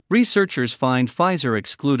Researchers find Pfizer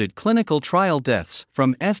excluded clinical trial deaths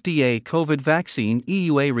from FDA COVID vaccine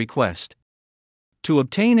EUA request. To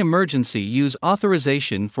obtain emergency use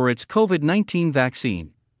authorization for its COVID-19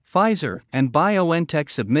 vaccine, Pfizer and BioNTech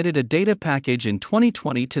submitted a data package in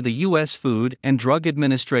 2020 to the U.S. Food and Drug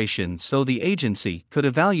Administration so the agency could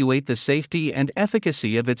evaluate the safety and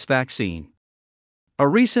efficacy of its vaccine. A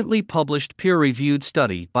recently published peer-reviewed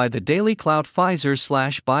study by the Daily Clout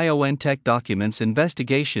Pfizer/BioNTech documents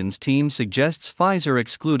investigations team suggests Pfizer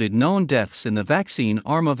excluded known deaths in the vaccine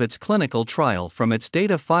arm of its clinical trial from its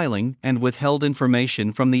data filing and withheld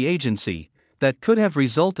information from the agency that could have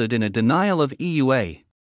resulted in a denial of EUA.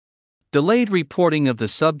 Delayed reporting of the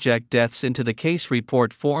subject deaths into the case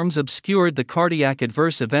report forms obscured the cardiac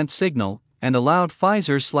adverse event signal and allowed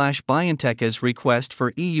Pfizer/BioNTech's request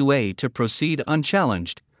for EUA to proceed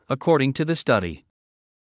unchallenged, according to the study.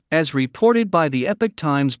 As reported by the Epoch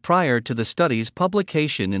Times prior to the study's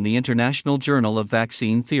publication in the International Journal of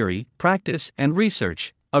Vaccine Theory, Practice, and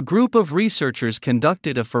Research, a group of researchers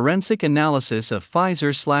conducted a forensic analysis of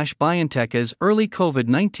Pfizer/BioNTech's early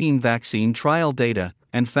COVID-19 vaccine trial data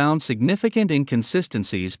and found significant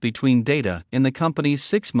inconsistencies between data in the company's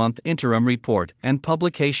 6-month interim report and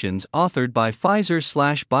publications authored by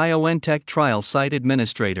Pfizer/BioNTech trial site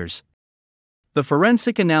administrators. The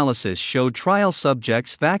forensic analysis showed trial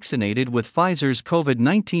subjects vaccinated with Pfizer's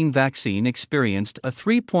COVID-19 vaccine experienced a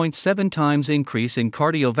 3.7 times increase in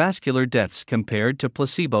cardiovascular deaths compared to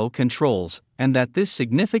placebo controls, and that this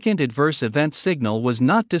significant adverse event signal was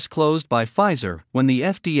not disclosed by Pfizer when the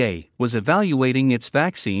FDA was evaluating its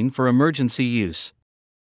vaccine for emergency use.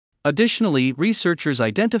 Additionally, researchers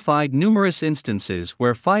identified numerous instances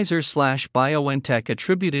where Pfizer/BioNTech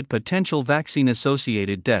attributed potential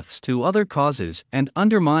vaccine-associated deaths to other causes and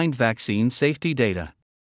undermined vaccine safety data.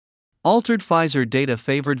 Altered Pfizer data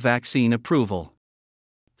favored vaccine approval.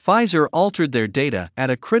 Pfizer altered their data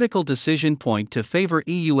at a critical decision point to favor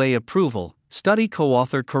EUA approval, study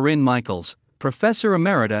co-author Corinne Michaels, professor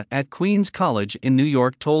emerita at Queens College in New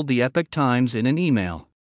York, told the Epoch Times in an email.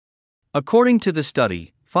 According to the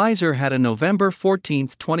study, Pfizer had a November 14,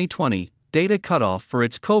 2020, data cutoff for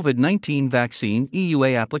its COVID-19 vaccine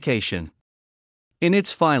EUA application. In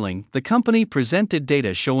its filing, the company presented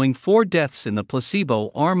data showing 4 deaths in the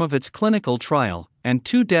placebo arm of its clinical trial and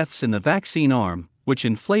 2 deaths in the vaccine arm, which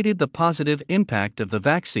inflated the positive impact of the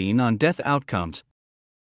vaccine on death outcomes.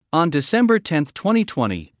 On December 10,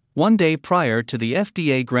 2020, one day prior to the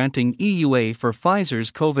FDA granting EUA for Pfizer's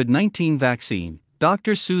COVID-19 vaccine,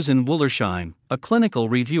 Dr. Susan Wollersheim, a clinical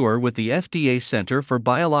reviewer with the FDA Center for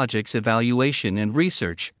Biologics Evaluation and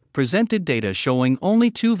Research, presented data showing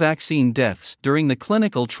only 2 vaccine deaths during the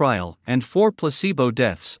clinical trial and 4 placebo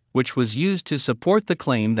deaths, which was used to support the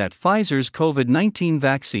claim that Pfizer's COVID-19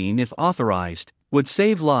 vaccine, if authorized, would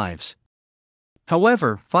save lives.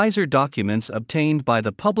 However, Pfizer documents obtained by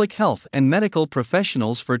the Public Health and Medical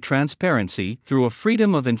Professionals for Transparency through a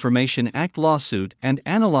Freedom of Information Act lawsuit and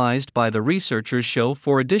analyzed by the researchers show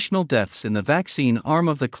 4 additional deaths in the vaccine arm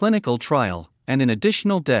of the clinical trial and an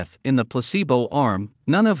additional death in the placebo arm,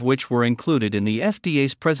 none of which were included in the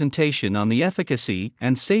FDA's presentation on the efficacy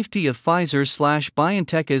and safety of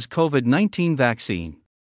Pfizer/BioNTech's COVID-19 vaccine.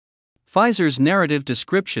 Pfizer's narrative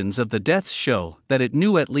descriptions of the deaths show that it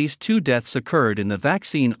knew at least 2 deaths occurred in the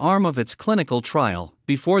vaccine arm of its clinical trial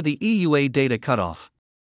before the EUA data cutoff.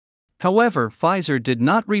 However, Pfizer did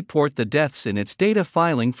not report the deaths in its data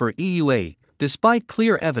filing for EUA, despite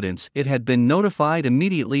clear evidence it had been notified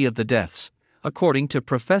immediately of the deaths, according to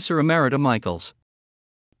Professor Emerita Michaels.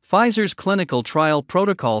 Pfizer's clinical trial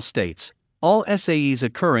protocol states, all SAEs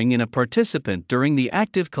occurring in a participant during the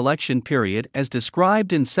active collection period as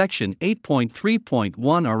described in Section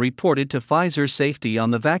 8.3.1 are reported to Pfizer Safety on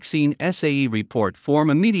the Vaccine SAE Report form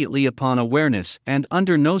immediately upon awareness and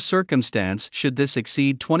under no circumstance should this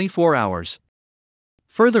exceed 24 hours.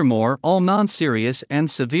 Furthermore, all non-serious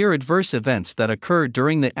and severe adverse events that occur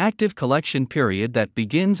during the active collection period that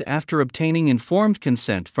begins after obtaining informed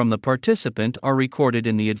consent from the participant are recorded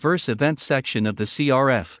in the adverse events section of the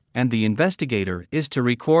CRF, and the investigator is to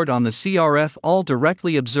record on the CRF all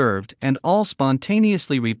directly observed and all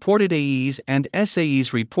spontaneously reported AEs and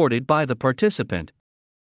SAEs reported by the participant.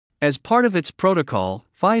 As part of its protocol,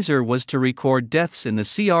 Pfizer was to record deaths in the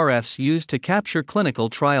CRFs used to capture clinical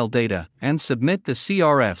trial data and submit the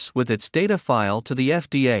CRFs with its data file to the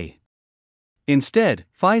FDA. Instead,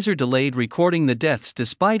 Pfizer delayed recording the deaths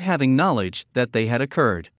despite having knowledge that they had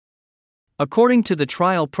occurred. According to the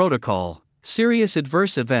trial protocol, serious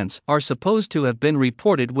adverse events are supposed to have been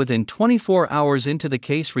reported within 24 hours into the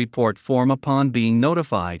case report form upon being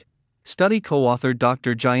notified, study co-author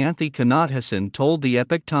Dr. Jayanthi Kanadhasan told the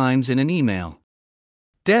Epoch Times in an email.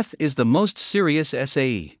 Death is the most serious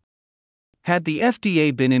SAE. Had the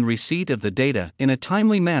FDA been in receipt of the data in a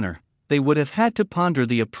timely manner, they would have had to ponder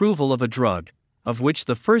the approval of a drug, of which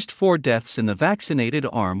the first 4 deaths in the vaccinated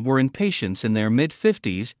arm were in patients in their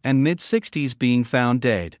mid-50s and mid-60s being found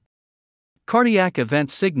dead. Cardiac event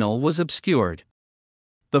signal was obscured.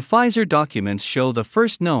 The Pfizer documents show the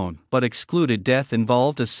first known but excluded death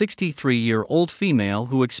involved a 63-year-old female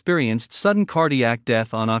who experienced sudden cardiac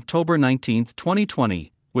death on October 19,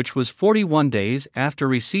 2020, which was 41 days after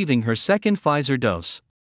receiving her second Pfizer dose.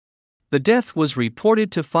 The death was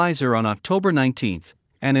reported to Pfizer on October 19,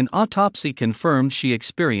 and an autopsy confirmed she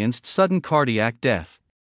experienced sudden cardiac death.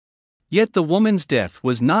 Yet the woman's death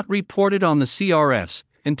was not reported on the CRFs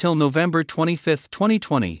until November 25,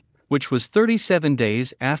 2020, which was 37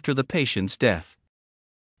 days after the patient's death.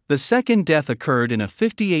 The second death occurred in a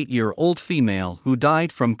 58-year-old female who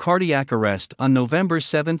died from cardiac arrest on November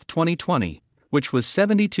 7, 2020, which was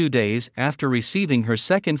 72 days after receiving her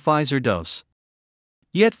second Pfizer dose.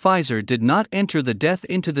 Yet Pfizer did not enter the death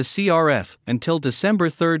into the CRF until December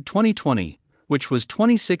 3, 2020, which was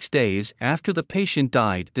 26 days after the patient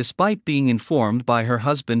died despite being informed by her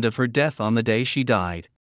husband of her death on the day she died.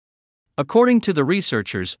 According to the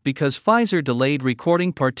researchers, because Pfizer delayed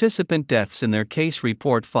recording participant deaths in their case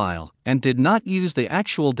report file and did not use the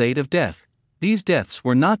actual date of death, these deaths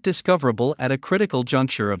were not discoverable at a critical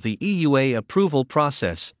juncture of the EUA approval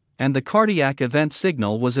process, and the cardiac event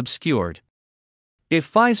signal was obscured.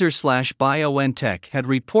 If Pfizer/BioNTech had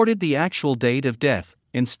reported the actual date of death,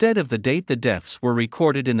 instead of the date the deaths were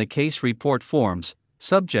recorded in the case report forms,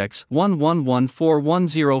 subjects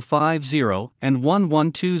 11141050 and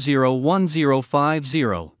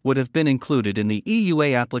 11201050 would have been included in the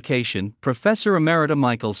EUA application, Professor Emerita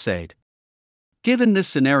Michaels said. Given this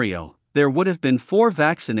scenario, there would have been 4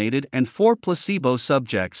 vaccinated and 4 placebo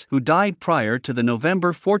subjects who died prior to the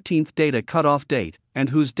November 14 data cutoff date, and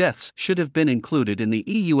whose deaths should have been included in the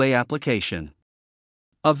EUA application.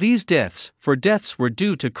 Of these deaths, 4 deaths were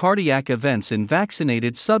due to cardiac events in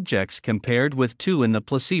vaccinated subjects compared with 2 in the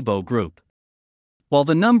placebo group. While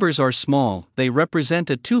the numbers are small, they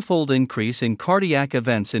represent a 2-fold increase in cardiac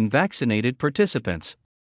events in vaccinated participants.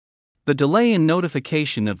 The delay in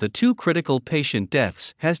notification of the 2 critical patient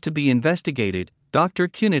deaths has to be investigated, Dr.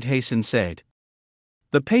 Kanadhasan said.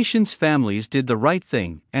 The patients' families did the right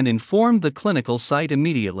thing and informed the clinical site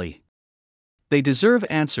immediately. They deserve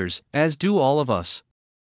answers, as do all of us.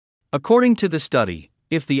 According to the study,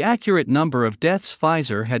 if the accurate number of deaths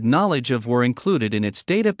Pfizer had knowledge of were included in its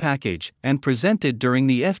data package and presented during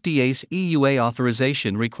the FDA's EUA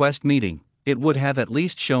authorization request meeting, it would have at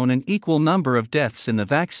least shown an equal number of deaths in the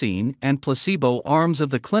vaccine and placebo arms of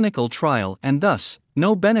the clinical trial and thus,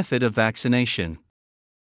 no benefit of vaccination.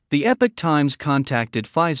 The Epoch Times contacted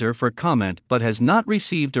Pfizer for comment but has not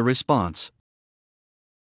received a response.